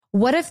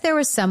What if there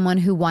was someone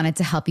who wanted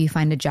to help you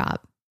find a job?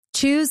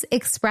 Choose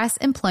Express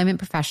Employment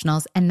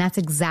Professionals, and that's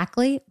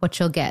exactly what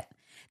you'll get.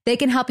 They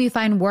can help you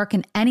find work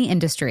in any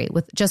industry.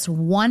 With just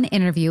one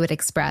interview at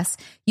Express,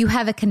 you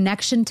have a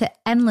connection to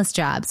endless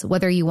jobs,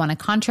 whether you want a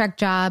contract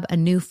job, a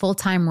new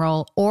full-time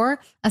role,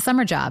 or a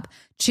summer job.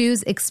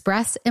 Choose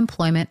Express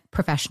Employment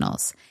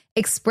Professionals.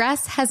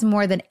 Express has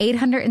more than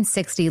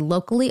 860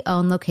 locally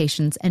owned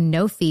locations and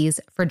no fees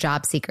for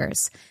job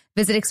seekers.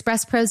 Visit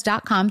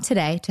expresspros.com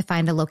today to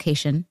find a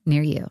location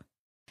near you.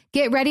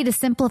 Get ready to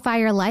simplify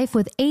your life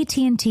with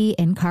AT&T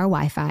in-car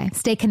Wi-Fi.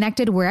 Stay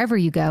connected wherever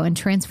you go and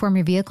transform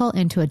your vehicle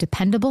into a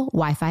dependable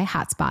Wi-Fi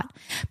hotspot.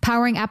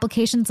 Powering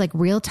applications like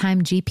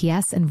real-time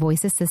GPS and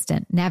voice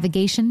assistant,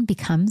 navigation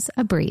becomes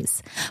a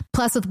breeze.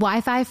 Plus, with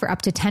Wi-Fi for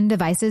up to 10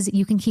 devices,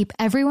 you can keep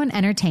everyone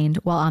entertained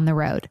while on the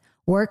road.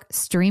 Work,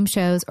 stream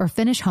shows, or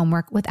finish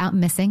homework without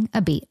missing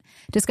a beat.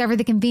 Discover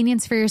the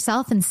convenience for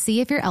yourself and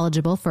see if you're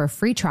eligible for a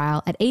free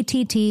trial at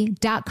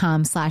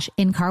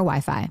att.com/in-car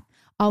Wi-Fi.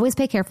 Always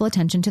pay careful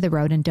attention to the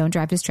road and don't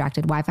drive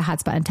distracted. Wi-Fi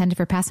hotspot intended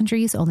for passenger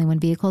use only when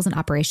vehicles in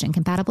operation.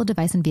 Compatible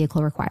device and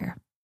vehicle require.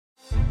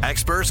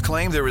 Experts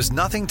claim there is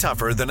nothing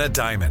tougher than a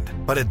diamond.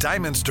 But at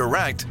Diamonds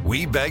Direct,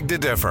 we beg to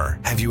differ.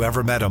 Have you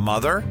ever met a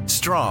mother?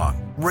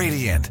 Strong,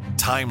 radiant,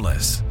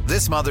 timeless.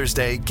 This Mother's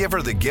Day, give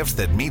her the gift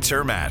that meets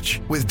her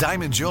match. With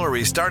diamond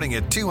jewelry starting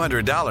at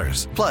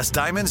 $200. Plus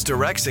Diamonds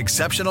Direct's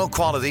exceptional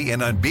quality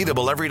and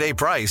unbeatable everyday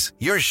price,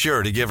 you're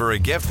sure to give her a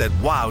gift that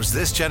wows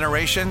this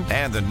generation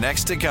and the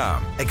next to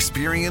come.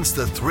 Experience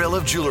the thrill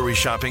of jewelry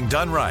shopping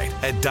done right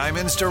at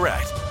Diamonds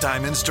Direct.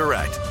 Diamonds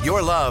Direct.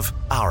 Your love,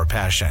 our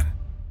passion.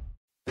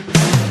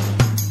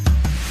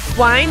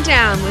 Wind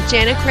Down with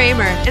Jana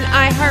Kramer, an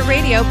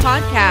iHeartRadio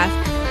podcast.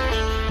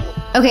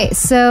 Okay,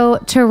 so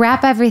to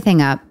wrap everything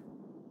up,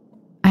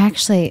 I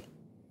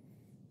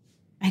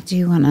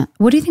do want to...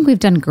 What do you think we've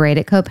done great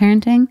at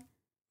co-parenting?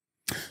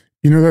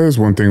 You know, that is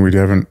one thing we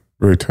haven't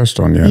really touched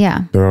on yet.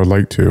 Yeah. That I would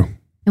like to.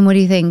 And what do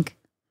you think?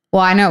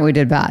 Well, I know what we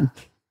did bad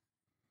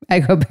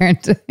at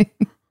co-parenting.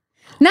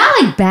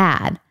 Not like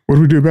bad. What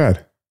did we do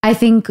bad? I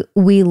think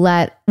we it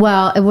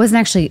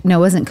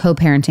wasn't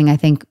co-parenting. I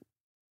think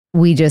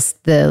we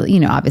just,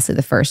 obviously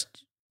the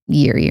first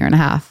year and a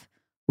half,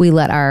 we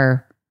let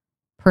our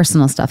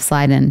personal stuff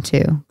slide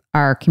into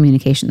our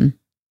communication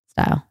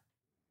style.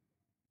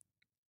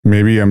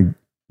 Maybe I'm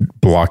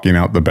blocking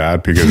out the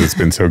bad because it's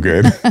been so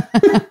good.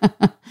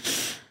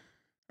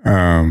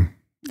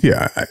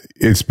 Yeah,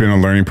 it's been a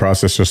learning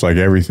process just like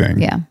everything.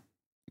 Yeah.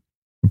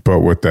 But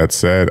with that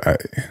said,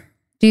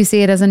 do you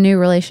see it as a new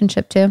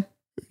relationship too?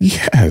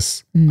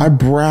 Yes. I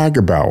brag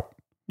about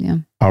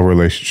our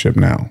relationship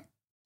now.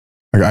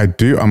 Like I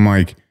do. I'm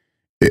like,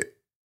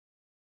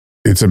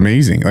 it's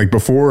amazing. Like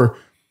before,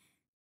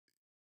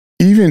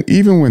 even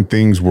when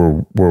things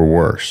were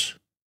worse,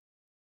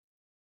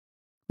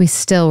 we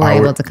still were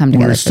able to come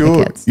together for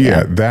the kids.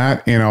 Yeah,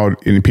 that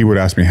and people would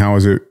ask me, how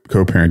is it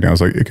co-parenting? I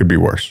was like, it could be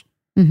worse.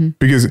 Mm-hmm.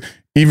 Because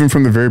even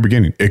from the very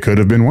beginning, it could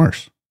have been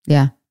worse.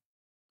 Yeah.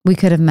 We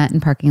could have met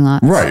in parking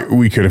lots. Right.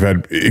 It could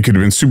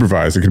have been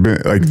supervised. It could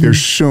have been like,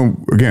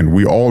 again,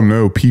 we all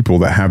know people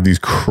that have these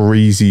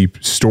crazy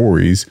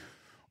stories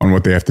on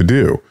what they have to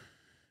do.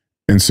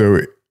 And so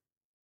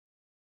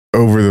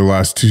over the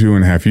last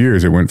 2.5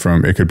 years, it went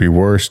from, it could be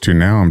worse to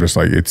now I'm just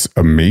like, it's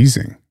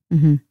amazing.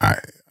 Mm-hmm.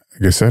 Like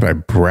I said, I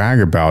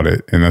brag about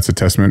it. And that's a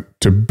testament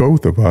to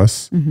both of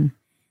us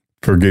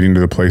for getting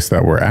to the place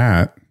that we're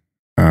at.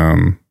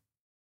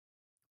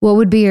 What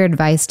would be your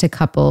advice to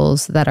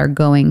couples that are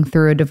going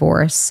through a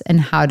divorce and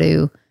how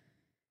to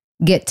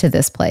get to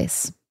this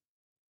place?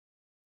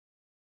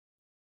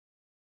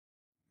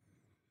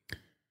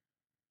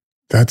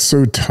 That's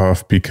so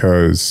tough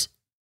because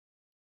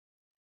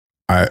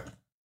I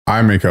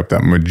make up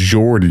that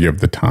majority of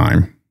the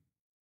time,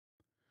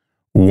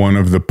 one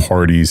of the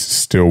parties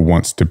still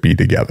wants to be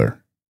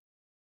together.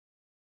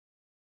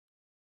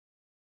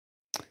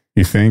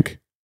 You think?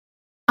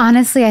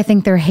 Honestly, I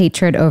think their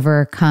hatred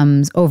overtakes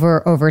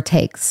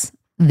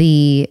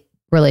the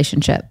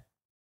relationship.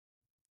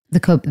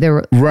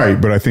 Right,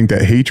 but I think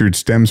that hatred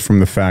stems from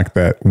the fact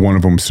that one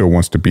of them still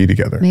wants to be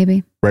together.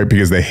 Maybe. Right,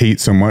 because they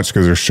hate so much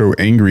because they're so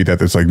angry that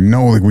it's like,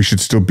 no, like we should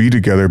still be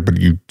together, but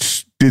you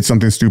did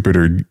something stupid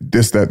or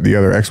this, that, the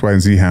other, X, Y,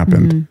 and Z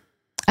happened. Mm-hmm.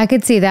 I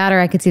could see that, or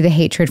I could see the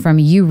hatred from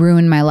you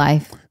ruined my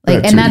life.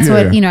 Like, that's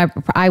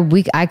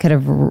I could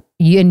have,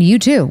 and you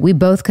too, we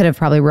both could have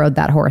probably rode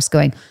that horse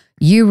going,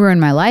 you ruined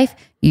my life.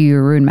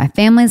 You ruined my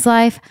family's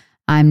life.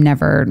 I'm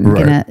never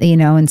gonna,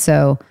 and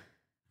so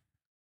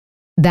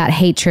that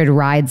hatred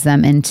rides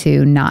them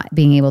into not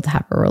being able to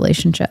have a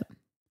relationship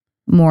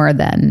more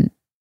than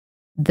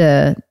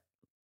the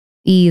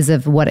ease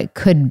of what it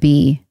could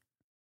be.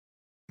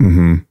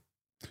 Mm-hmm.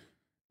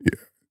 Yeah.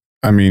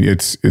 I mean,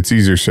 it's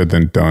easier said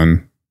than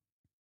done,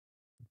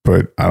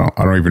 but I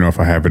don't even know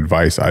if I have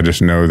advice. I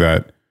just know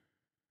that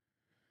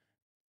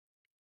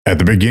at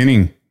the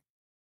beginning,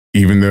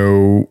 even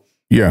though,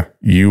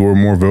 you were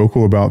more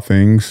vocal about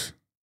things,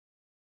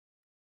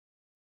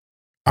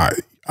 I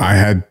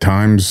had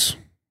times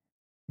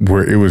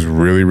where it was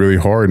really, really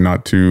hard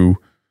not to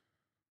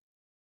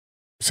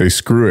say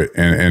screw it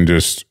and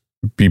just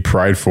be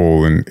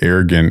prideful and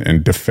arrogant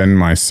and defend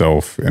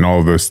myself and all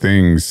of those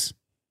things.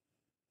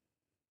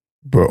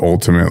 But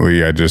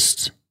ultimately, it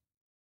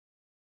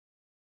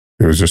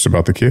was just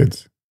about the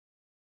kids.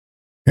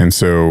 And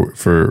so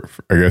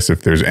I guess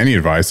if there's any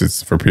advice,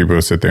 it's for people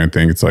to sit there and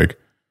think, it's like,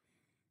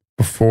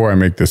 before I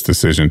make this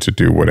decision to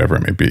do whatever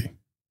it may be,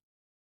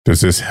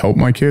 does this help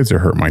my kids or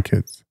hurt my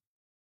kids?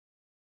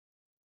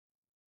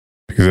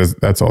 Because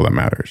that's all that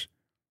matters.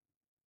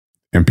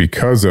 And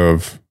because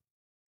of,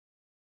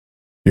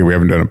 we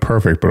haven't done it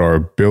perfect, but our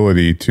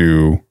ability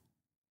to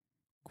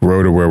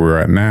grow to where we're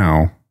at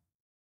now,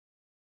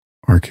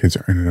 our kids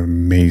are in an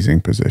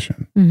amazing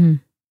position. Mm-hmm.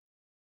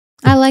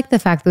 I like the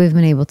fact that we've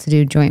been able to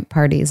do joint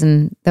parties.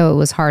 And though it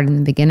was hard in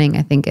the beginning,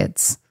 I think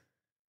it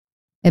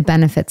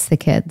benefits the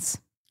kids.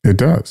 It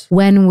does.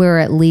 When we're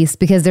at least,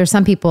 because there's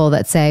some people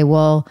that say,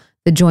 well,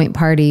 the joint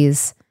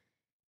parties,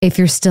 if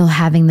you're still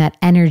having that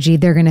energy,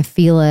 they're going to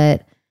feel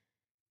it.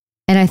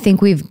 And I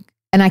think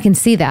and I can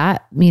see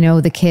that,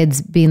 the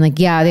kids being like,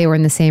 yeah, they were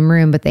in the same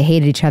room, but they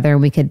hated each other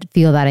and we could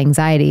feel that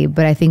anxiety.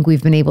 But I think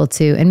we've been able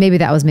to, and maybe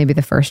that was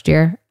the first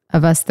year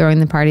of us throwing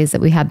the parties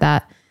that we had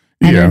that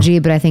energy. Yeah.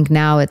 But I think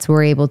now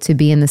we're able to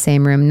be in the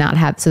same room, not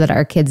have, so that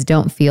our kids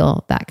don't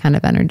feel that kind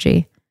of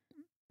energy.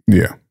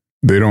 Yeah.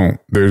 They don't,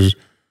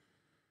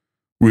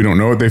 we don't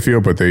know what they feel,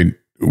 but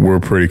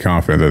we're pretty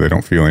confident that they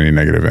don't feel any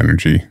negative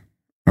energy.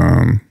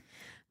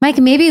 Mike,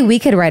 maybe we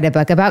could write a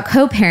book about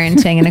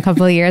co-parenting in a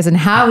couple of years and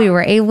how we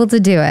were able to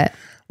do it.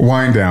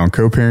 Wind down,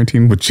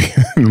 co-parenting with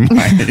Jan and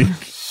Mike.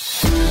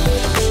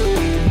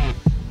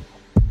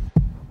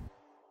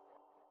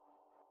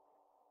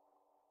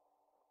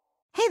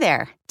 Hey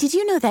there. Did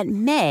you know that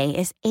May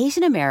is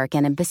Asian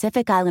American and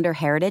Pacific Islander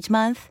Heritage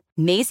Month?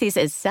 Macy's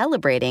is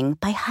celebrating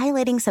by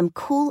highlighting some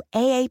cool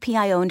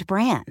AAPI-owned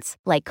brands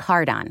like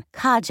Cardon,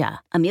 Kaja,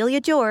 Amelia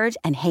George,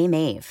 and Hey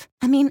Mave.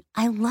 I mean,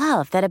 I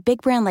love that a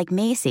big brand like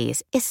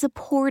Macy's is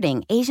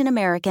supporting Asian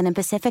American and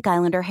Pacific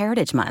Islander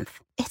Heritage Month.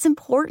 It's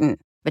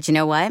important. But you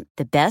know what?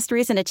 The best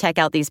reason to check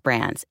out these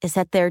brands is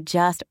that they're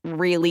just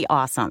really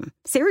awesome.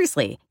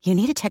 Seriously, you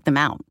need to check them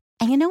out.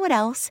 And you know what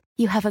else?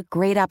 You have a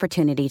great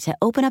opportunity to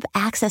open up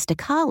access to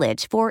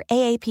college for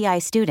AAPI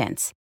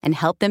students and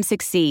help them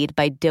succeed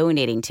by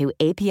donating to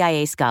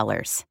APIA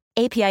Scholars.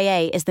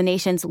 APIA is the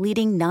nation's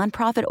leading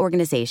nonprofit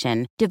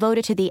organization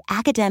devoted to the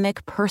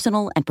academic,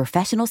 personal, and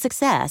professional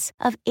success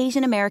of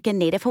Asian American,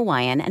 Native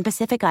Hawaiian, and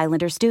Pacific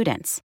Islander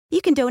students.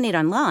 You can donate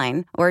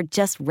online or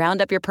just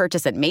round up your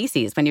purchase at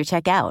Macy's when you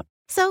check out.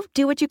 So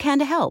do what you can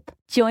to help.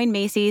 Join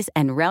Macy's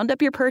and round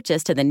up your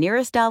purchase to the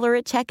nearest dollar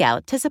at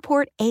checkout to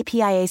support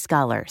APIA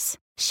Scholars.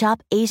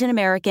 Shop Asian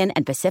American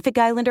and Pacific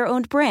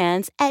Islander-owned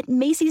brands at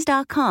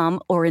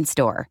Macys.com or in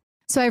store.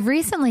 So I've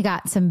recently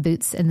got some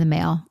boots in the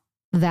mail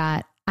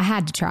that I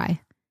had to try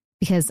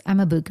because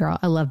I'm a boot girl.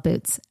 I love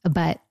boots.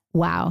 But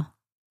wow,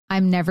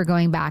 I'm never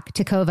going back.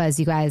 Tecovas,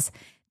 you guys.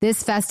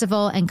 This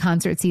festival and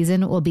concert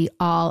season will be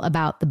all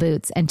about the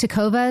boots. And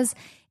Tecovas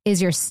is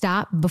your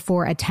stop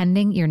before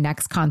attending your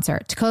next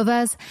concert.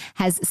 Tecovas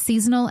has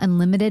seasonal and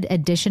limited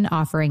edition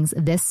offerings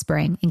this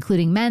spring,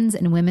 including men's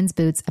and women's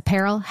boots,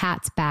 apparel,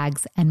 hats,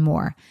 bags, and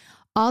more.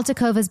 All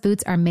Tecovas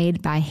boots are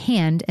made by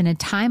hand in a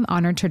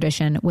time-honored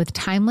tradition with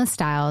timeless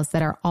styles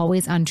that are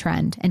always on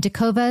trend. And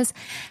Tecovas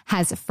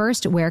has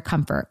first wear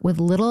comfort with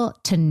little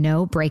to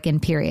no break-in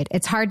period.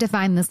 It's hard to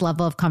find this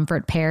level of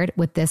comfort paired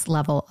with this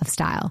level of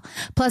style.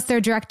 Plus, their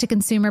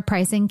direct-to-consumer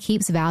pricing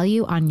keeps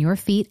value on your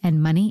feet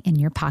and money in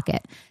your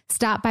pocket.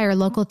 Stop by your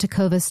local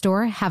Tecovas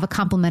store, have a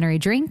complimentary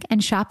drink,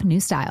 and shop new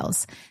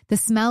styles. The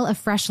smell of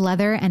fresh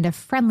leather and a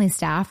friendly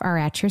staff are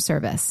at your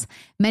service.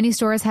 Many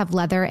stores have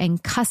leather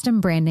and custom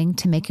branding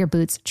to make your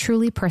boots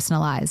truly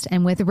personalized.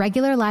 And with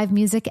regular live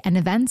music and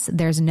events,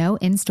 there's no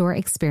in-store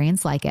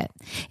experience like it.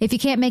 If you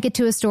can't make it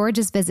to a store,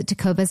 just visit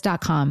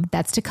Tecovas.com.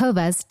 That's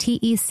Tecovas,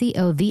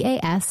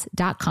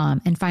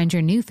 Tecovas.com, and find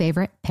your new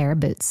favorite pair of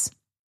boots.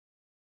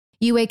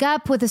 You wake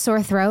up with a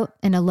sore throat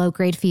and a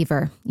low-grade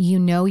fever. You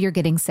know you're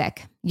getting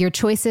sick. Your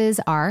choices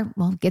are,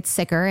 get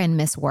sicker and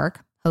miss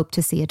work, hope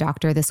to see a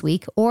doctor this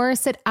week, or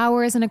sit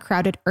hours in a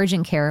crowded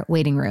urgent care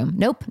waiting room.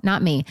 Nope,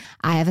 not me.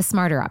 I have a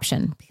smarter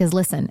option because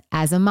listen,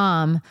 as a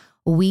mom,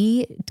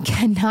 we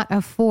cannot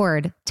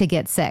afford to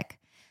get sick.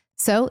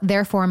 So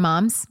therefore,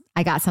 moms,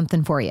 I got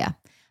something for you.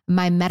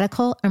 My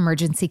medical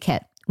emergency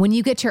kit. When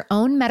you get your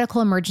own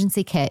medical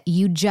emergency kit,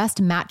 you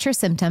just match your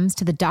symptoms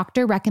to the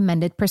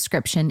doctor-recommended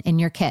prescription in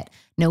your kit.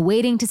 No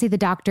waiting to see the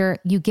doctor.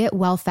 You get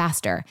well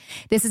faster.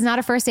 This is not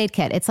a first aid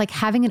kit. It's like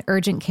having an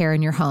urgent care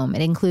in your home.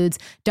 It includes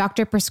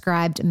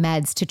doctor-prescribed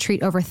meds to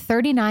treat over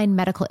 39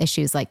 medical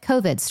issues like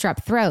COVID,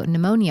 strep throat,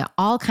 pneumonia,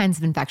 all kinds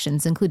of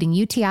infections, including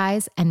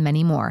UTIs and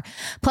many more.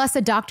 Plus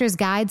a doctor's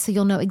guide so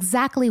you'll know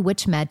exactly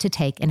which med to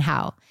take and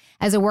how.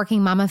 As a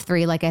working mom of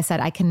 3, like I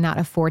said, I cannot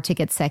afford to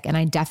get sick, and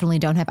I definitely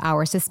don't have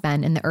hours to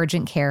spend in the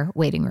urgent care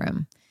waiting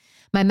room.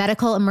 My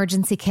medical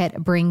emergency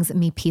kit brings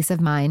me peace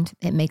of mind.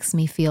 It makes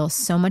me feel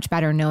so much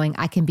better knowing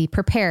I can be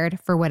prepared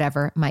for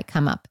whatever might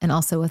come up. And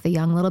also with a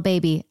young little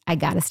baby, I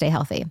got to stay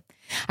healthy.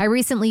 I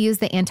recently used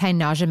the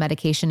anti-nausea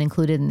medication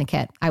included in the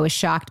kit. I was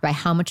shocked by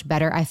how much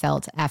better I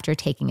felt after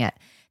taking it.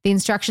 The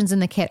instructions in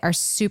the kit are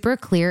super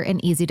clear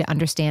and easy to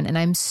understand, and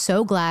I'm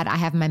so glad I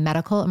have my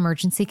medical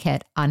emergency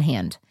kit on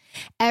hand.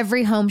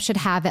 Every home should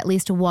have at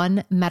least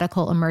one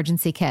medical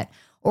emergency kit.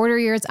 Order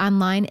yours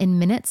online in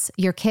minutes.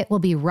 Your kit will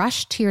be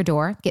rushed to your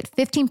door. Get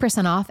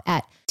 15% off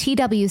at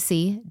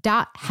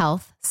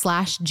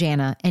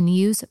twc.health/Jana and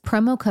use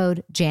promo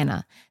code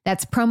Jana.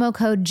 That's promo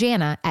code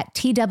Jana at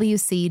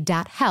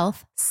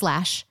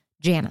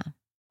twc.health/Jana.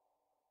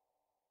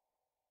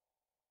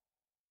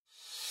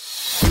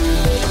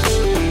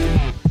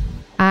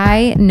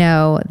 I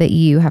know that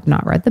you have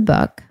not read the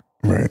book.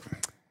 Right.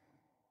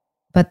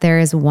 But there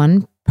is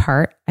one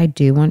part I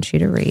do want you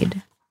to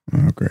read.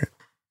 Oh, great.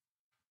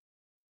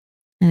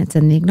 And it's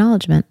in the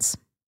acknowledgements.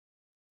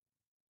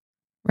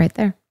 Right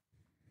there.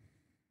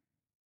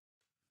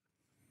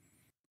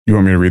 You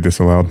want me to read this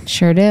aloud?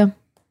 Sure do.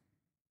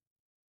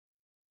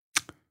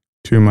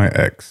 To my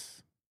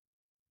ex,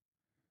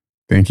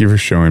 thank you for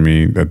showing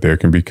me that there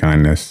can be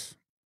kindness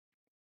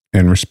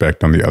and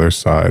respect on the other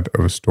side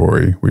of a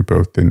story we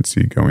both didn't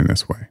see going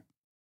this way.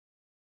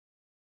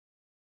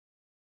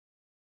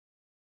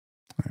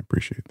 I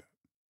appreciate that.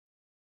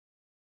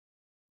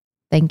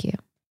 Thank you.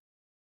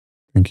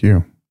 Thank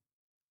you.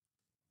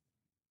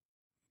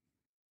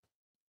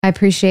 I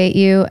appreciate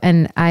you.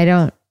 And I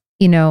don't,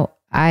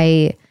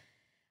 I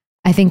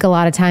think a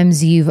lot of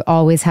times you've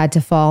always had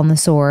to fall on the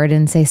sword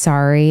and say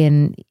sorry.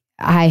 And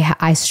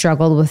I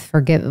struggled with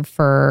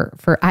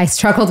I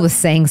struggled with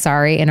saying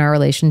sorry in our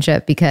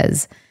relationship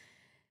because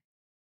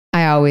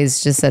I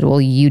always just said,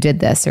 well, you did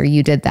this or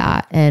you did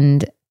that.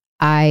 And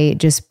I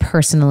just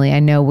personally,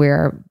 I know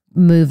we're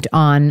moved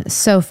on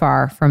so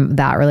far from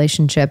that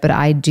relationship, but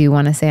I do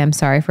want to say I'm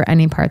sorry for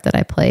any part that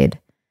I played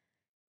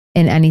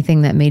in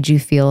anything that made you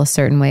feel a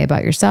certain way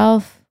about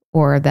yourself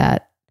or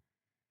that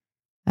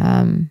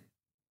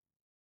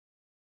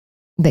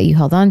that you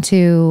held on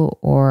to,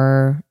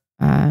 or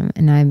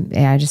and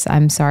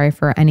I'm sorry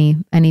for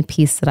any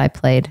piece that I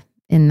played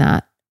in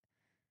that.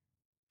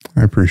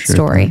 I appreciate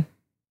story. That.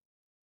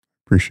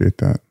 Appreciate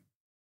that.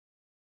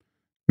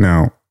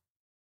 Now,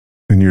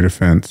 in your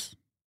defense,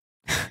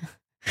 I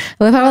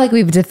love how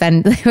we've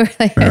defended. We're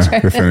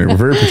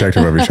very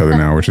protective of each other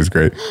now, which is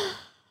great.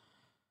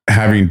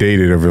 Having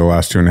dated over the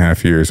last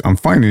 2.5 years, I'm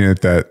finding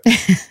it that,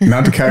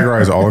 not to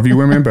categorize all of you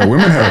women, but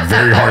women have a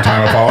very hard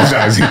time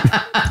apologizing.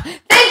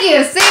 Thank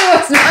you. See,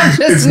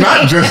 it's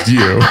not just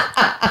you.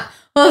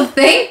 Well,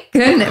 thank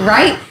goodness,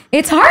 right?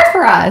 It's hard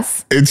for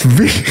us. It's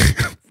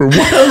for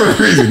whatever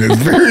reason,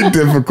 it's very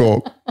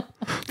difficult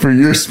for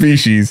your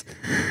species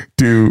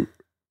to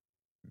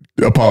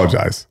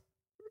apologize.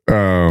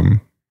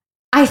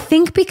 I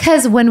think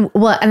because did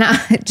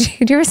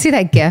you ever see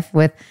that GIF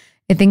with?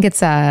 I think it's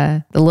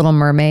The Little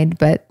Mermaid,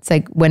 but it's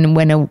like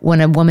when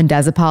a woman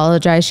does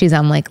apologize, she's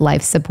on like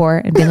life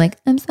support and being like,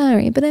 "I'm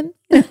sorry, but I'm."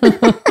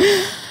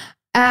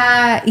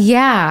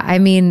 Yeah. I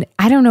mean,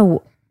 I don't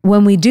know.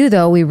 When we do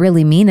though, we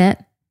really mean it.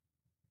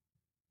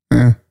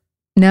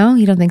 No,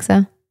 you don't think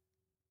so?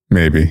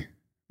 Maybe.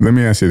 Let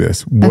me ask you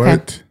this: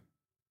 What?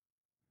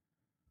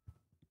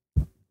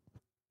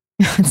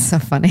 It's so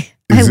funny.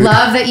 I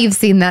love that you've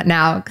seen that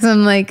now because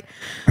I'm like,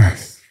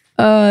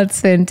 oh,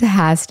 it's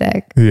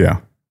fantastic.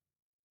 Yeah.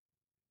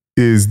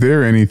 Is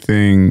there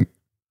anything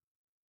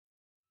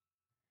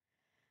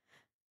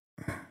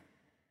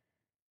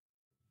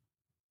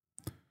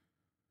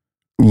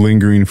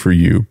lingering for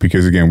you?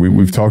 Because again,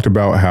 we've talked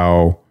about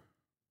how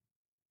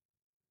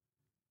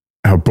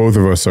both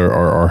of us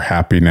are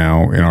happy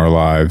now in our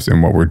lives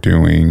and what we're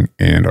doing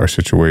and our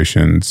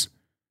situations.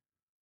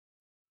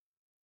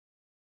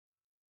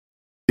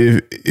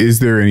 Is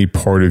there any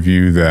part of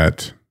you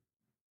that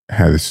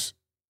has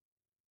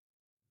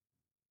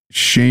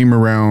shame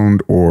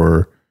around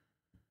or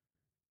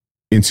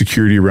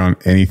insecurity around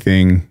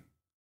anything?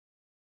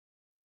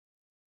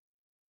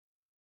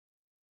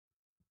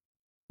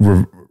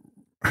 I'm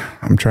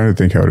trying to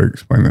think how to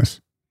explain this.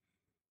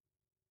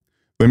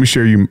 Let me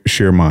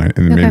share mine,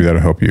 and then maybe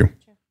that'll help you.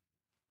 Sure.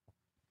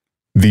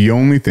 The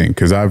only thing,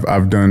 because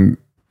I've done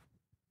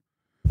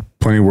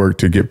plenty of work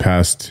to get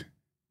past,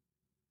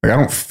 like I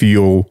don't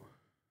feel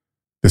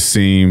the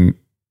same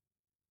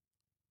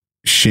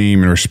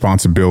shame and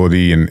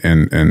responsibility and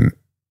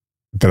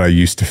that I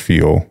used to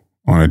feel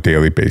on a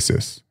daily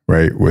basis,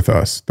 right? With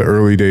us, the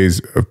early days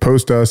of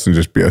post us and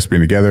just us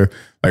being together,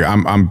 like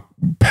I'm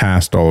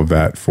past all of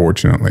that,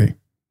 fortunately.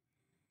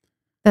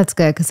 That's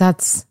good, because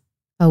that's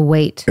a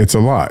weight. It's a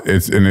lot.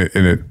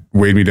 It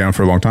weighed me down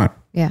for a long time.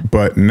 Yeah.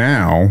 But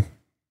now,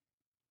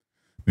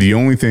 the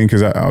only thing,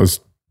 because I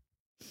was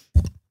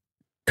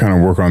kind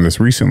of working on this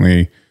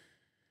recently,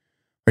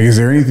 like, is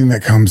there anything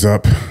that comes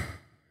up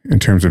in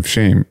terms of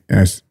shame?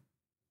 And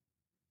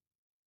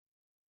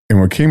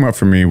what came up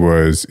for me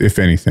was, if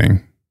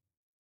anything,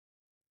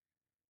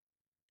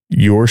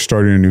 you're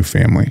starting a new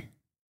family.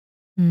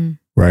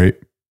 right?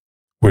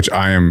 Which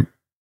I am,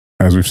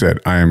 as we've said,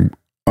 I am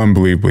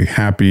unbelievably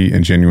happy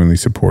and genuinely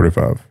supportive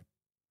of.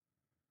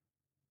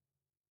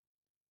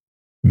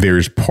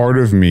 There's part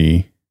of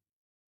me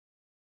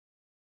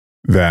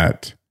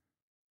that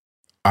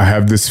I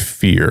have this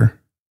fear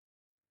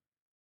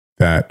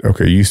that,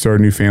 okay, you start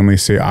a new family,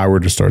 say I were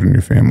to start a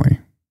new family,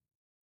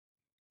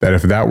 that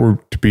if that were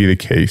to be the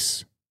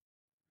case,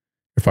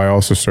 if I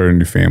also start a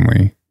new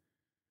family,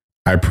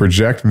 I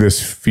project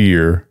this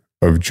fear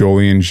of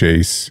Jolie and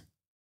Jace.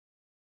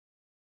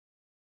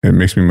 It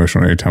makes me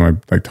emotional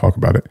anytime I talk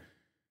about it,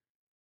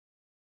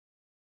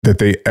 that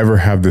they ever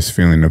have this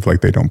feeling of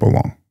like they don't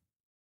belong.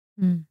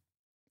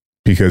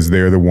 Because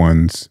they're the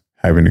ones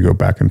having to go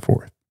back and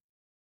forth.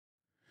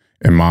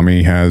 And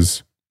mommy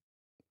has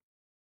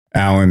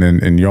Alan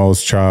and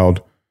y'all's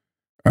child.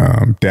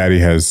 Daddy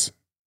has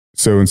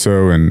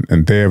so-and-so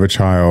and they have a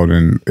child,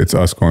 and it's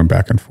us going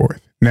back and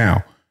forth.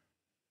 Now,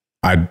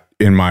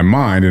 in my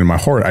mind and in my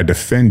heart, I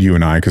defend you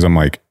and I, because I'm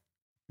like,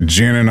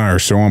 Jan and I are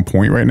so on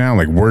point right now.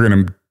 Like, we're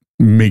going to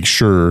make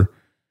sure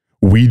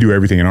we do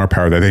everything in our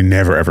power that they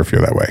never, ever feel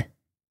that way.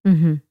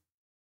 Mm-hmm.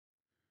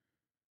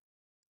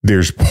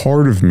 There's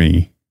part of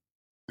me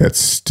that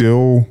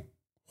still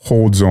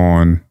holds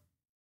on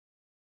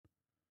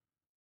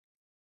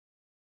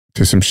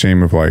to some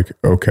shame of like,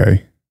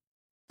 okay,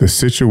 the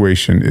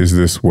situation is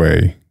this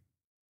way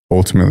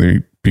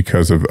ultimately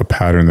because of a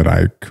pattern that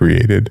I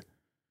created.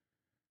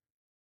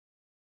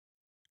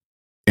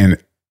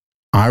 And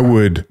I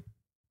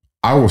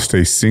will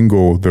stay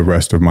single the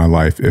rest of my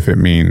life if it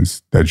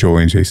means that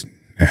Jolie and Jace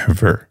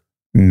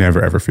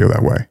never ever feel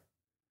that way.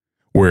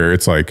 Where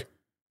it's like,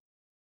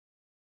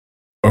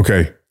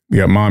 okay, we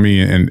got mommy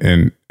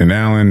and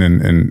Alan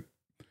and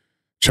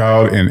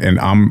child, and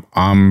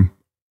I'm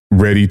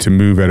ready to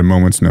move at a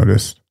moment's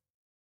notice.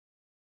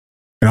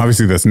 And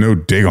obviously that's no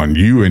dig on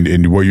you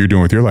and what you're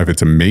doing with your life.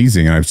 It's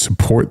amazing, and I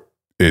support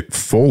it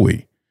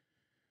fully.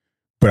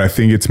 But I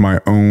think it's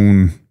my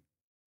own,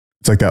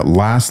 it's like that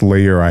last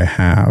layer I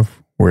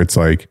have where it's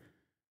like,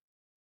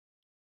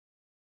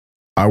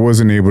 I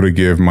wasn't able to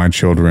give my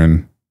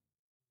children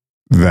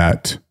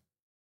that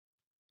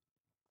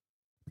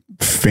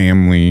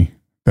family,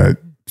 that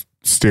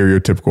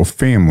stereotypical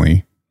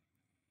family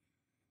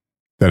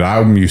that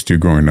I'm used to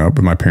growing up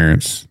with my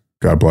parents.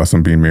 God bless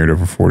them, being married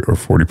over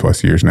 40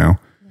 plus years now.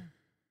 Yeah.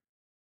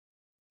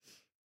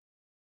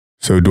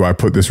 So do I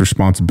put this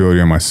responsibility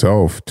on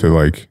myself to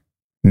like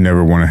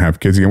never want to have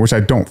kids again, which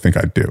I don't think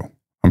I do.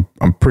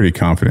 I'm pretty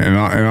confident. And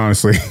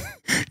honestly,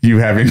 you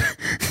having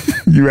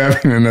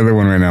another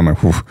one right now, I'm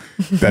like, whew,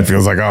 that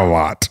feels like a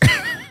lot.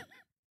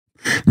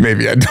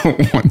 Maybe I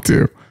don't want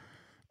to.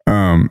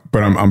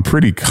 But I'm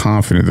pretty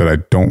confident that I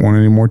don't want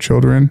any more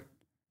children.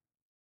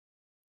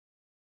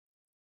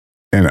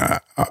 And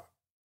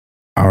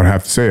I would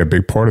have to say a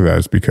big part of that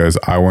is because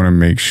I want to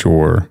make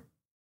sure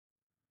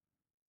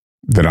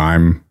that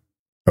I'm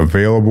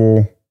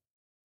available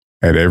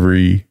at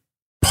every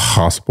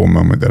possible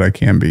moment that I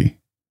can be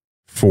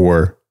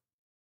for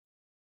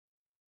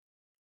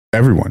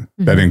everyone.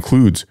 Mm-hmm. That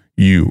includes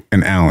you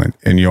and Alan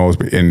and y'all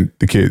and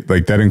the kid.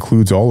 Like, that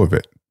includes all of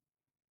it.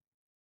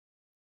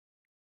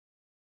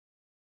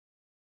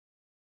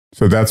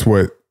 So that's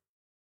what,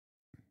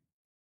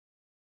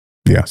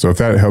 yeah. So if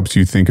that helps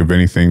you think of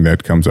anything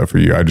that comes up for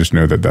you, I just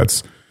know that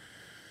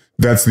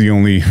that's the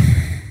only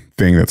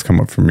thing that's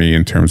come up for me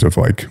in terms of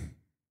like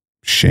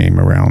shame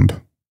around.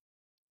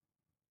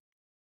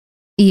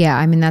 Yeah.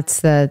 I mean,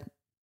 that's the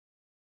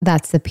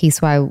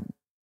piece why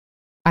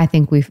I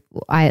think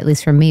at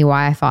least for me,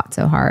 why I fought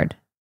so hard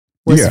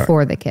was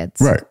for the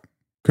kids. Right.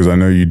 Because I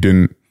know you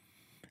didn't,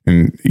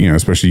 and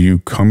especially you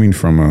coming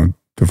from a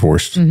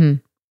divorced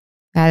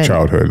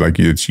childhood, like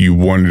you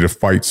wanted to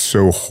fight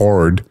so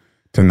hard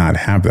to not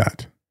have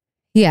that.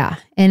 Yeah.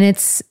 And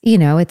it's,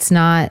 it's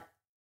not,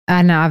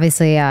 and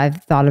obviously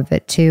I've thought of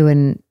it too.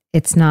 And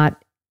it's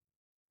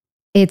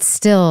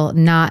still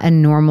not a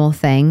normal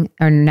thing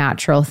or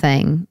natural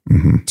thing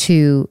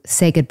to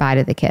say goodbye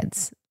to the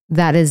kids.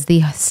 That is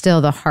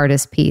still the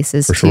hardest piece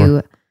is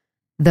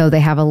though they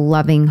have a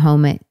loving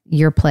home at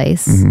your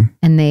place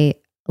and they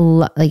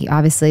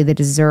obviously they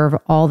deserve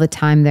all the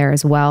time there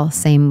as well.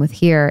 Same with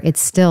here.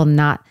 It's still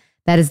not,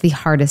 that is the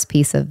hardest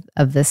piece of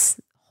this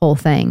whole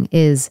thing,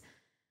 is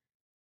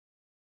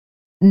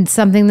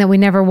something that we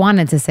never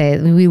wanted to say.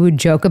 We would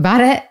joke about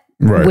it,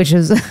 right, which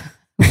is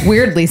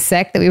weirdly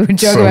sick that we would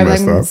joke about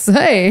like,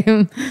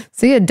 say,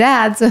 see you,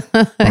 Dad.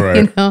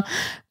 Right.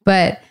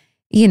 But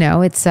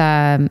it's,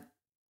 that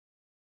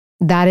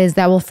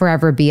will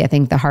forever be, I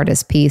think, the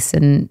hardest piece.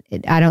 And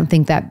I don't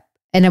think that,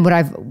 and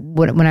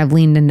when I've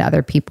leaned into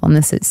other people in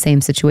this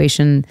same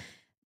situation,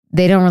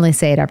 they don't really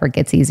say it ever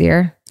gets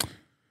easier.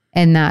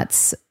 And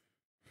that's,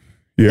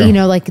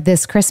 like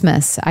this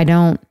Christmas, I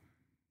don't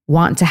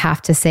want to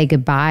have to say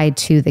goodbye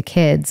to the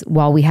kids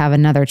while we have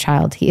another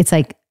child. It's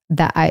like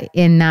that.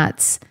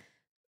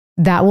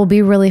 That will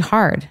be really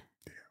hard.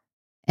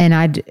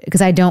 And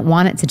because I don't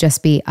want it to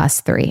just be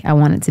us three. I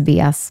want it to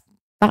be us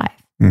five.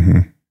 Mm-hmm.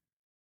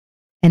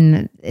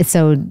 And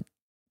so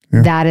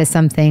that is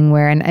something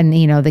where, and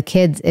you know, the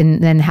kids,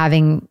 and then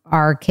having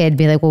our kid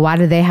be like, well, why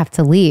do they have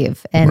to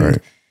leave?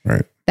 And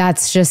right.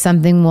 That's just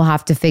something we'll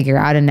have to figure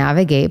out and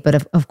navigate.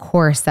 But of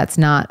course, that's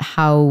not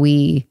how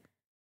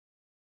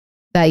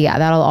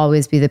that'll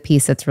always be the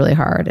piece that's really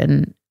hard.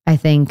 And I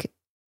think,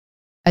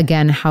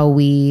 again, how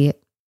we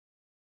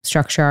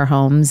structure our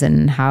homes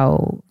and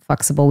how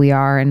flexible we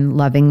are and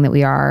loving that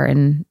we are,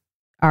 and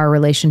our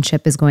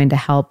relationship is going to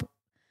help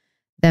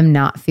them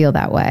not feel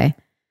that way.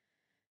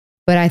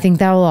 But I think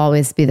that will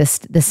always be the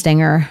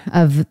stinger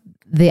of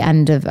the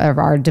end of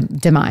our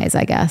demise,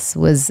 I guess,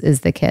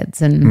 is the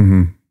kids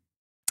and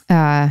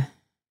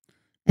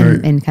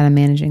and kind of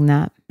managing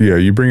that. Yeah,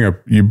 you bring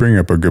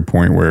up a good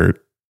point where,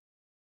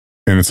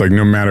 and it's like,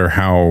 no matter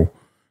how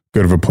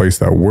good of a place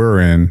that we're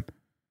in,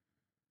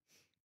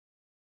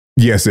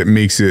 yes, it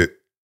makes it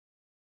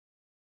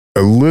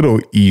a little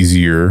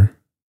easier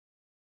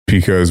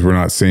because we're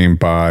not saying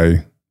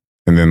bye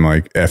and then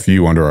like F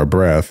you under our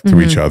breath to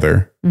each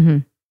other. Mm-hmm.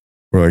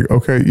 We're like,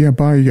 okay, yeah,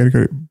 bye. You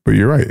gotta go. But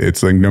you're right.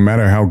 It's like, no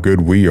matter how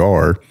good we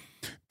are,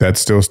 that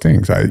still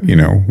stings. You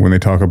know, when they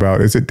talk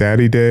about, is it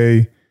daddy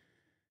day?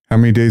 How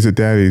many days at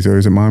daddy's, or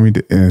is it mommy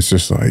day? And it's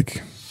just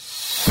like,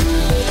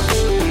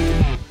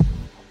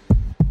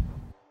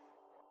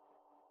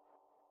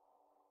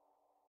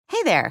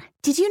 Hey there.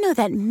 Did you know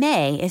that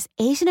May is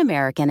Asian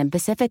American and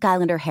Pacific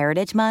Islander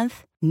Heritage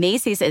Month?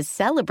 Macy's is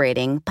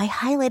celebrating by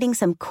highlighting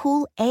some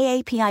cool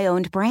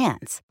AAPI-owned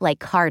brands like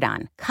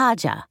Cardon,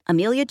 Kaja,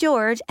 Amelia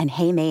George, and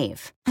Hey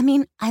Mave. I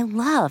mean, I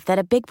love that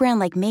a big brand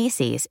like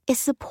Macy's is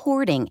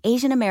supporting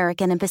Asian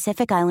American and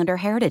Pacific Islander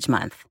Heritage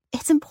Month.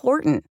 It's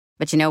important.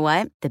 But you know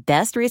what? The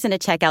best reason to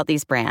check out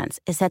these brands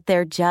is that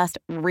they're just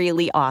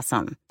really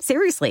awesome.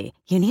 Seriously,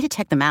 you need to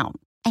check them out.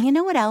 And you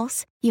know what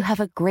else? You have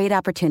a great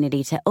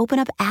opportunity to open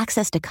up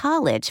access to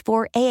college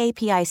for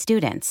AAPI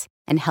students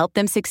and help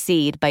them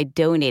succeed by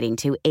donating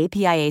to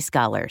APIA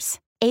Scholars.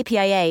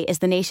 APIA is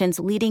the nation's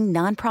leading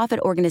nonprofit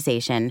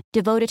organization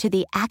devoted to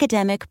the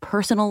academic,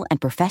 personal,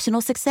 and professional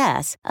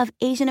success of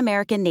Asian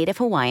American, Native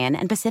Hawaiian,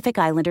 and Pacific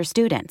Islander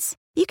students.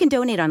 You can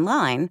donate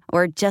online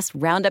or just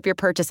round up your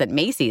purchase at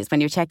Macy's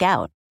when you check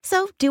out.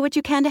 So do what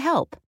you can to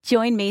help.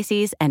 Join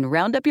Macy's and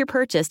round up your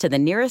purchase to the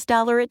nearest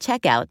dollar at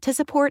checkout to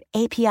support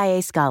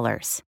APIA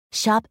Scholars.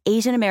 Shop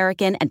Asian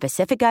American and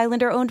Pacific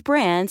Islander-owned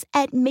brands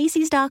at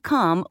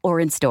Macy's.com or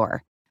in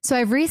store. So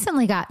I've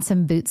recently got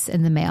some boots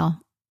in the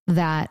mail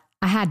that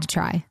I had to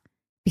try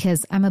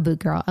because I'm a boot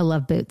girl. I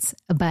love boots.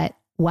 But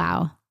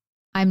wow,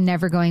 I'm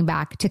never going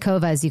back.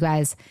 Tecovas, you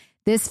guys.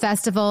 This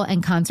festival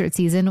and concert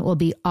season will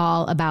be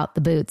all about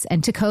the boots.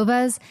 And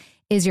Tecovas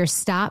is your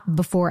stop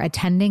before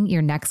attending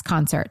your next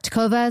concert.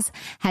 Tecovas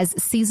has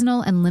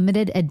seasonal and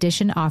limited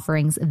edition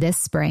offerings this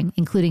spring,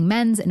 including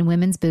men's and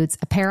women's boots,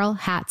 apparel,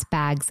 hats,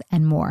 bags,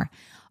 and more.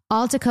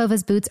 All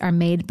Tecovas boots are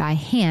made by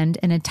hand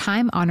in a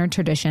time-honored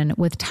tradition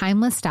with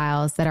timeless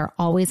styles that are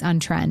always on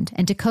trend.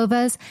 And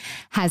Tecovas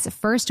has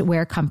first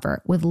wear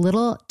comfort with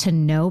little to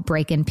no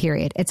break-in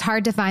period. It's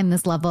hard to find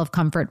this level of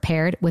comfort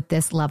paired with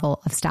this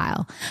level of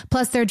style.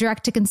 Plus, their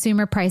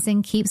direct-to-consumer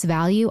pricing keeps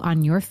value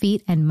on your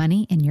feet and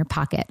money in your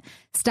pocket.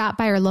 Stop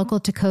by your local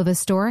Tecovas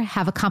store,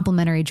 have a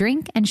complimentary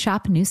drink, and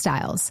shop new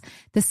styles.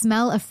 The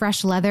smell of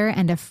fresh leather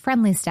and a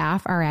friendly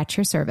staff are at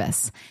your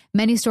service.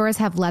 Many stores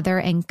have leather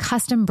and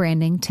custom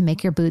branding to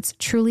make your boots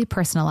truly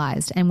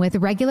personalized. And with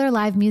regular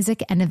live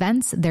music and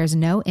events, there's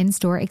no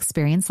in-store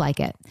experience like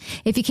it.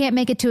 If you can't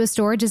make it to a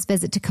store, just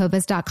visit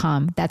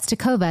Tecovas.com. That's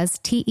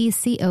Tecovas,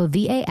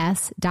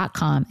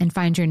 Tecovas.com, and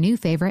find your new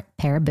favorite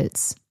pair of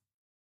boots.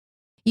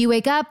 You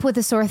wake up with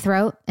a sore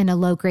throat and a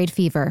low-grade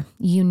fever.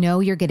 You know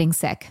you're getting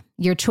sick.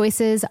 Your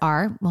choices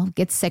are, well,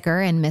 get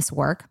sicker and miss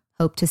work,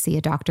 hope to see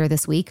a doctor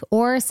this week,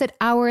 or sit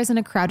hours in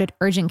a crowded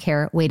urgent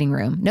care waiting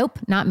room. Nope,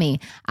 not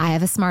me. I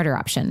have a smarter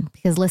option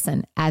because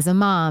listen, as a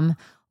mom,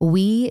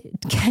 we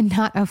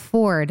cannot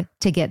afford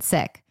to get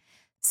sick.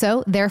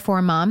 So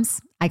therefore,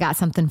 moms, I got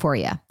something for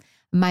you.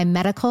 My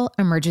medical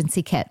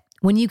emergency kit.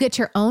 When you get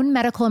your own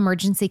medical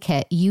emergency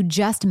kit, you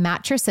just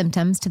match your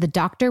symptoms to the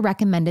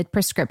doctor-recommended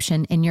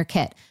prescription in your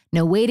kit.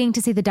 No waiting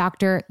to see the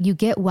doctor. You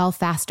get well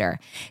faster.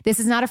 This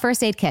is not a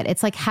first aid kit.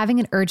 It's like having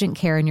an urgent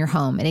care in your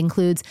home. It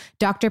includes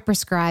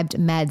doctor-prescribed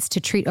meds to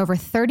treat over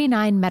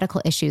 39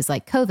 medical issues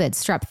like COVID,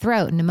 strep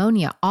throat,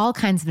 pneumonia, all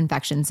kinds of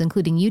infections,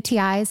 including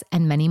UTIs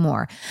and many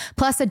more.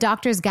 Plus a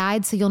doctor's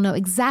guide so you'll know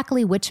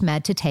exactly which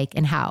med to take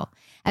and how.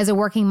 As a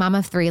working mom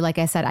of 3, like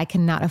I said, I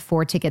cannot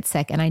afford to get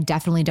sick, and I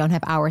definitely don't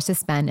have hours to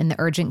spend in the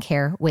urgent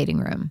care waiting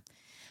room.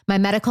 My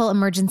medical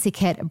emergency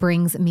kit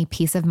brings me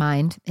peace of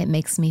mind. It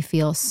makes me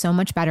feel so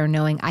much better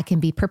knowing I can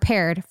be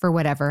prepared for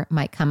whatever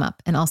might come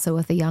up. And also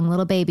with a young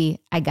little baby,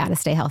 I got to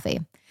stay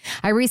healthy.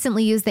 I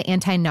recently used the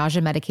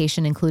anti-nausea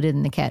medication included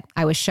in the kit.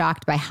 I was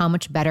shocked by how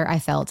much better I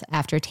felt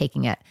after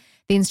taking it.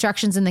 The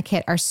instructions in the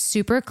kit are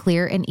super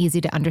clear and easy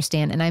to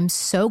understand, and I'm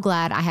so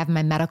glad I have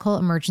my medical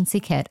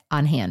emergency kit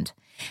on hand.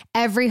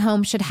 Every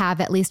home should have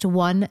at least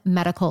one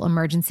medical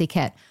emergency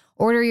kit.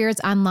 Order yours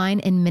online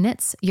in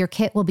minutes. Your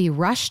kit will be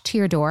rushed to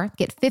your door.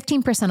 Get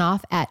 15%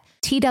 off at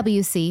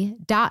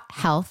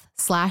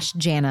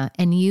twc.health/Jana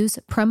and use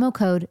promo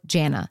code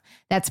Jana.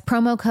 That's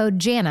promo code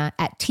Jana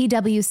at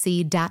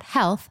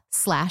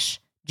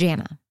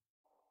twc.health/Jana.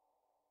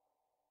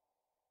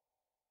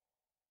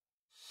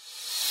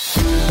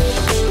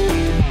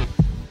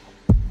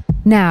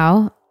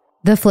 Now,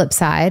 the flip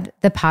side,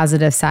 the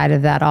positive side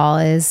of that all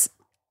is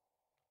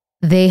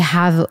they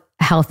have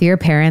healthier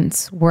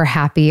parents. We're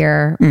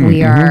happier.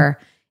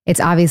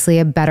 It's obviously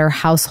a better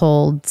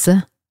households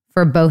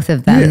for both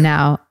of them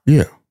now.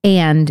 Yeah.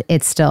 And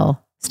it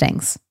still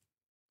stinks.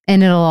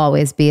 And it'll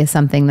always be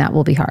something that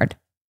will be hard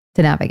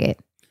to navigate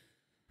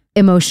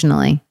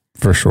emotionally.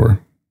 For sure.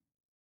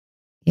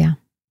 Yeah.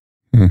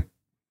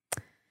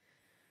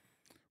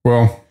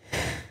 Well,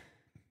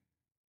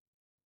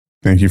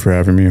 thank you for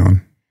having me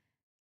on.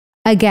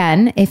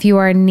 Again, if you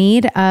are in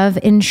need of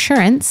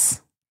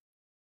insurance,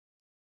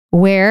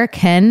 where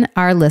can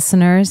our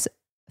listeners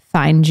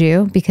find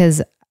you?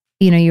 Because,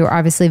 you're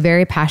obviously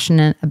very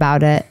passionate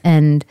about it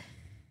and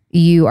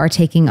you are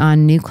taking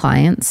on new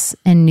clients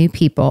and new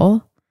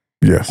people.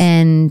 Yes.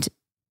 And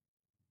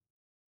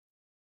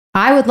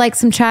I would like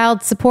some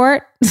child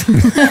support.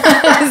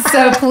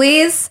 So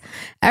please,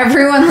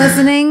 everyone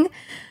listening,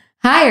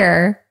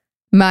 hire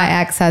my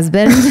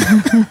ex-husband.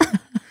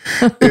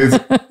 We'll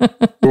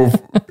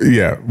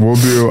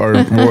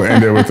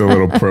end it with a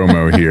little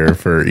promo here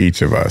for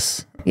each of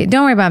us. Yeah,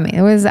 don't worry about me.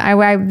 It was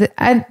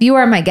you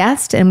are my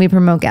guest, and we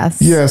promote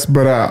guests. Yes,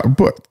 but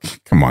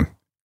come on.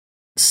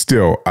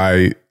 Still,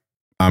 I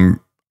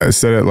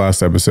said it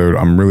last episode.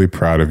 I'm really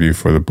proud of you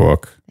for the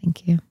book.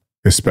 Thank you.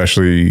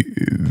 Especially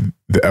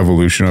the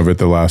evolution of it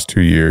the last 2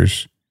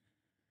 years.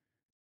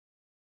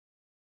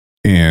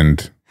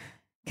 And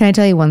can I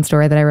tell you one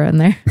story that I wrote in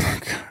there?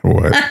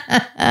 What?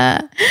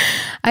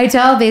 I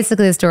tell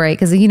basically the story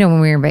because when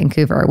we were in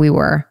Vancouver, we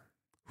were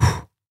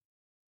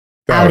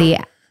Audi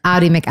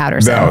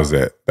McOuterson. That was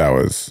it.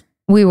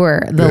 We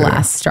were the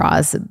last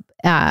straws.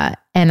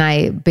 And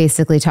I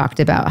basically talked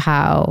about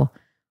how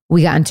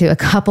we got into a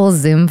couple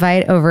Zoom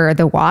fight over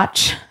the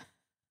watch.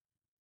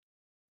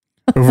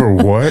 Over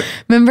what?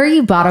 Remember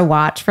you bought a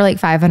watch for like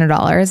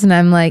 $500 and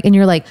I'm like,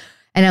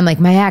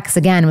 my ex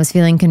again was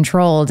feeling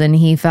controlled and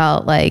he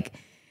felt like,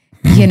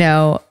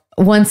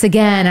 once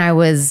again, I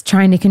was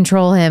trying to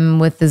control him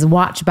with his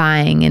watch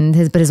buying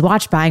but his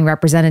watch buying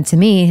represented to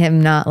me, him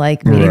not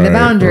like meeting the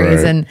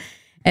boundaries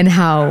and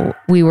how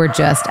we were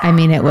just,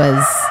 it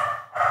was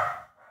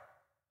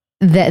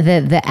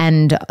the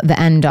end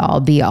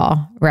all be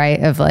all,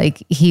 right? Of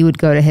like, he would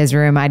go to his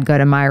room, I'd go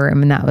to my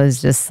room. And that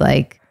was just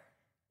like,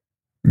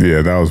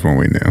 yeah, that was when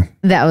we knew.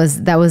 That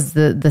was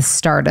the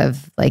start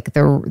of like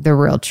the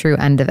real true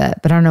end of it.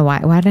 But I don't know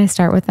why did I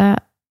start with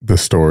that? The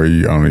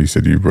story, I don't know, you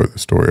said you wrote the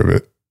story of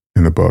it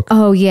in the book.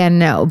 Oh yeah,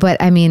 no. But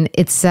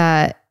it's,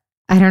 I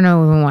don't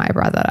know even why I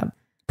brought that up.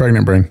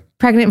 Pregnant brain.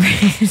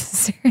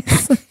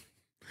 Seriously.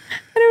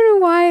 I don't know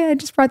why I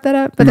just brought that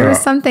up, but there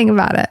was something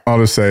about it. I'll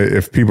just say,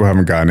 if people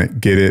haven't gotten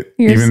it, get it.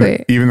 You're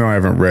sweet. Even though I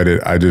haven't read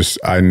it, I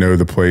know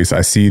the place.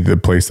 I see the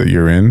place that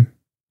you're in,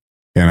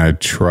 and I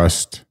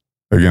trust.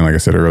 Again, like I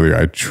said earlier,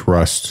 I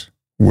trust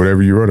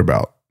whatever you wrote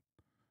about,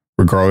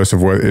 regardless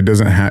of what it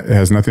doesn't. It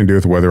has nothing to do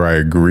with whether I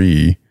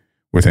agree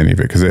with any of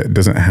it, because it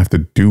doesn't have to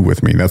do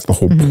with me. That's the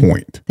whole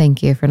point.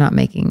 Thank you for not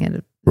making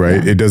it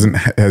right. Yeah. It doesn't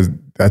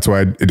that's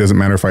why it doesn't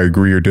matter if I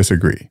agree or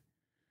disagree.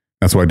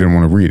 That's why I didn't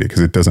want to read it,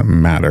 because it doesn't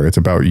matter. It's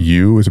about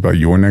you. It's about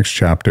your next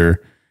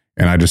chapter.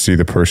 And I just see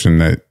the person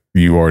that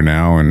you are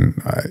now. And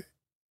I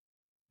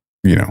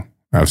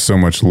have so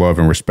much love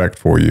and respect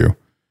for you.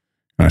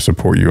 And I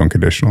support you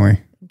unconditionally.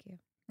 Thank you.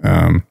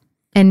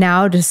 And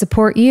now to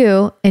support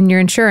you in your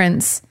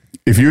insurance.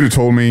 If you'd have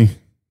told me,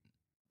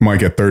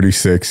 Mike, at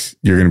 36,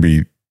 you're going to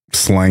be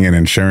slanging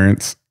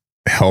insurance,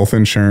 health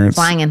insurance,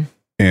 slanging,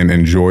 and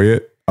enjoy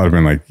it, I'd have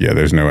been like, yeah,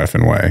 there's no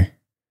effing way.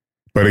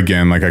 But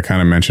again, like I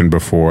kind of mentioned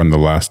before in the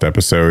last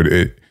episode,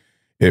 it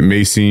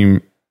may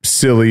seem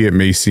silly, it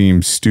may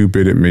seem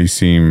stupid, it may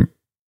seem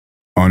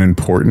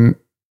unimportant,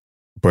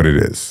 but it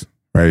is,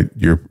 right?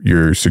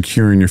 You're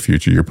securing your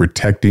future, you're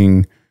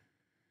protecting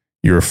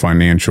your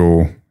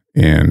financial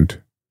and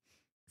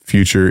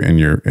future and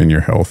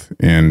your health.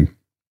 And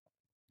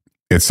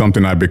it's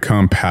something I've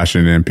become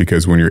passionate in,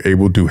 because when you're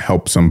able to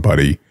help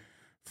somebody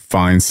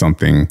find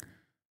something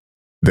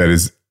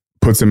that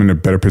puts them in a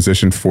better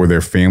position for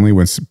their family,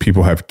 when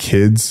people have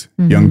kids,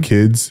 young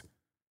kids,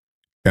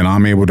 and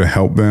I'm able to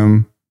help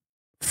them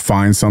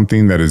find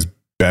something that is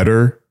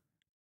better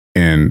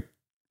and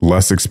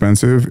less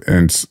expensive.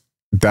 And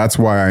that's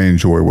why I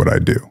enjoy what I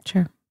do.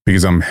 Sure.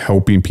 Because I'm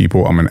helping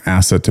people. I'm an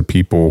asset to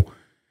people,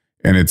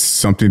 and it's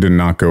something to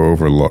not go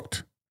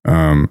overlooked.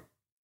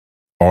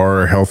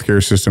 Our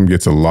healthcare system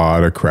gets a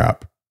lot of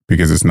crap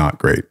because it's not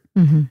great.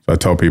 So I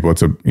tell people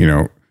it's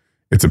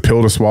a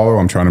pill to swallow.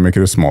 I'm trying to make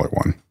it a smaller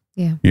one.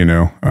 Yeah.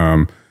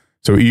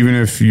 So even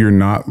if you're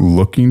not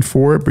looking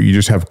for it, but you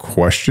just have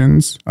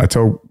questions, I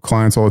tell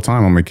clients all the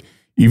time, I'm like,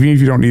 even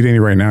if you don't need any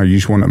right now, you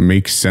just want to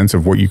make sense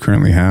of what you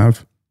currently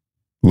have,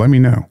 let me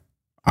know.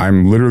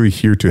 I'm literally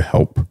here to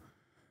help.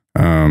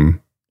 Email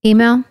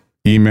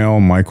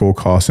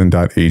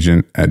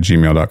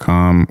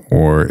michaelcossin.agent@gmail.com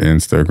or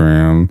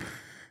Instagram.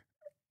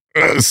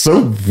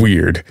 So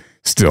weird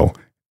still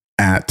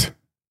at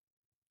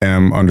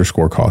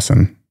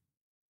 @M_Cossin.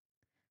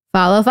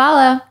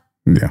 Follow.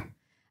 Yeah.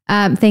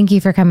 Thank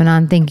you for coming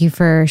on. Thank you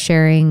for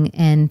sharing,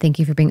 and thank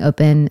you for being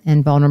open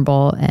and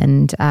vulnerable.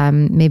 And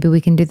maybe we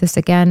can do this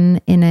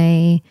again in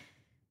a,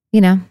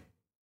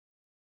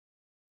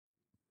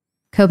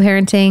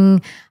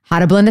 co-parenting, how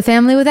to blend a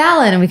family with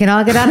Alan, and we can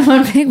all get on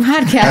one big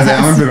podcast. Has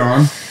Alan been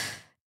on?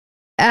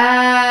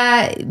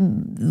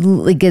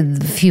 Like a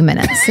few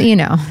minutes,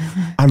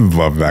 I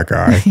love that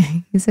guy.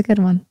 He's a good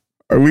one.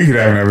 We could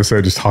have an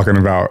episode just talking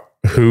about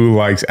who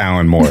likes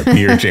Alan more,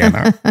 me or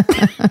Jana.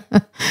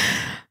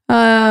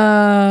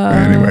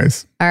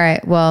 Anyways. All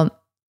right. Well,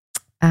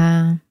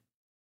 yeah,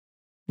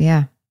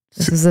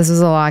 this was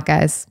a lot,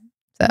 guys.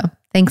 So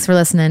thanks for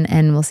listening,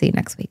 and we'll see you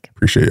next week.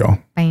 Appreciate y'all.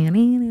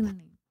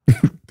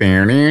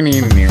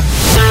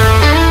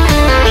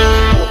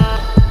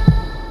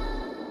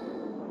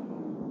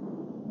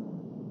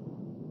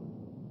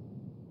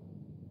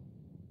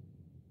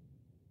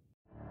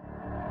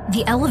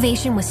 The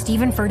Elevation with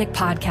Stephen Furtick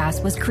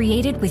podcast was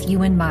created with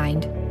you in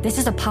mind. This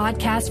is a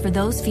podcast for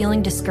those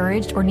feeling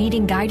discouraged or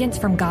needing guidance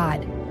from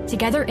God.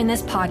 Together in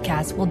this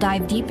podcast, we'll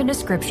dive deep into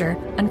scripture,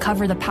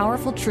 uncover the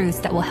powerful truths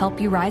that will help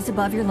you rise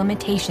above your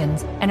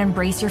limitations and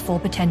embrace your full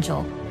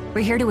potential.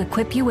 We're here to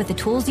equip you with the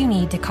tools you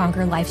need to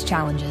conquer life's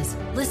challenges.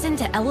 Listen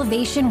to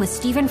Elevation with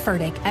Stephen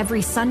Furtick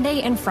every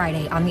Sunday and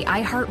Friday on the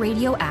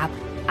iHeartRadio app,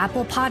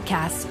 Apple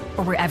Podcasts,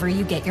 or wherever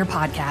you get your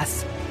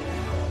podcasts.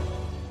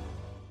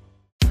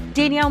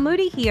 Danielle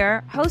Moody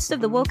here, host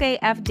of the Woke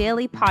AF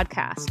Daily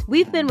podcast.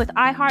 We've been with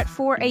iHeart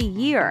for a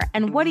year,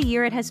 and what a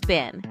year it has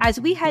been. As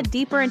we head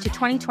deeper into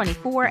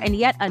 2024 and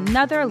yet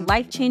another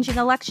life-changing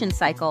election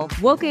cycle,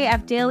 Woke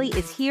AF Daily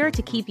is here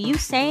to keep you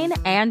sane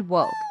and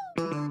woke.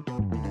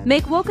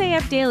 Make Woke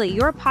AF Daily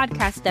your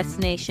podcast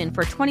destination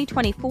for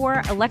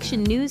 2024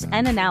 election news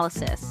and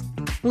analysis.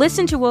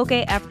 Listen to Woke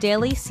AF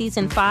Daily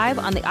Season 5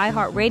 on the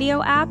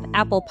iHeartRadio app,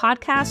 Apple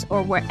Podcasts,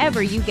 or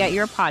wherever you get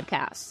your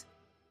podcasts.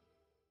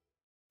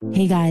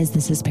 Hey guys,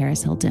 this is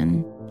Paris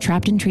Hilton.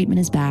 Trapped in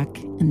Treatment is back,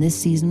 and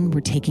this season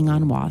we're taking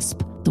on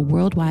WASP, the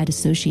Worldwide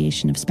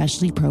Association of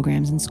Specialty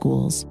Programs in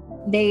Schools.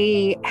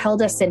 They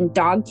held us in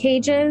dog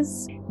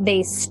cages.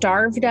 They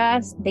starved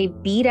us. They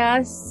beat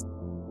us.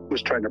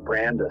 Was trying to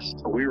brand us.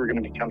 So we were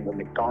going to become the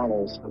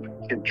McDonald's of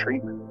kid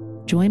treatment.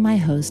 Join my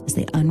host as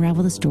they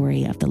unravel the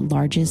story of the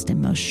largest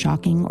and most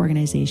shocking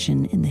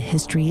organization in the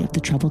history of the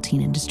troubled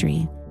teen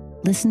industry.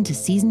 Listen to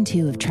Season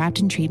 2 of Trapped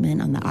in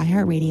Treatment on the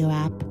iHeartRadio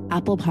app,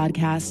 Apple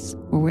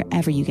Podcasts, or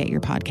wherever you get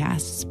your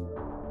podcasts.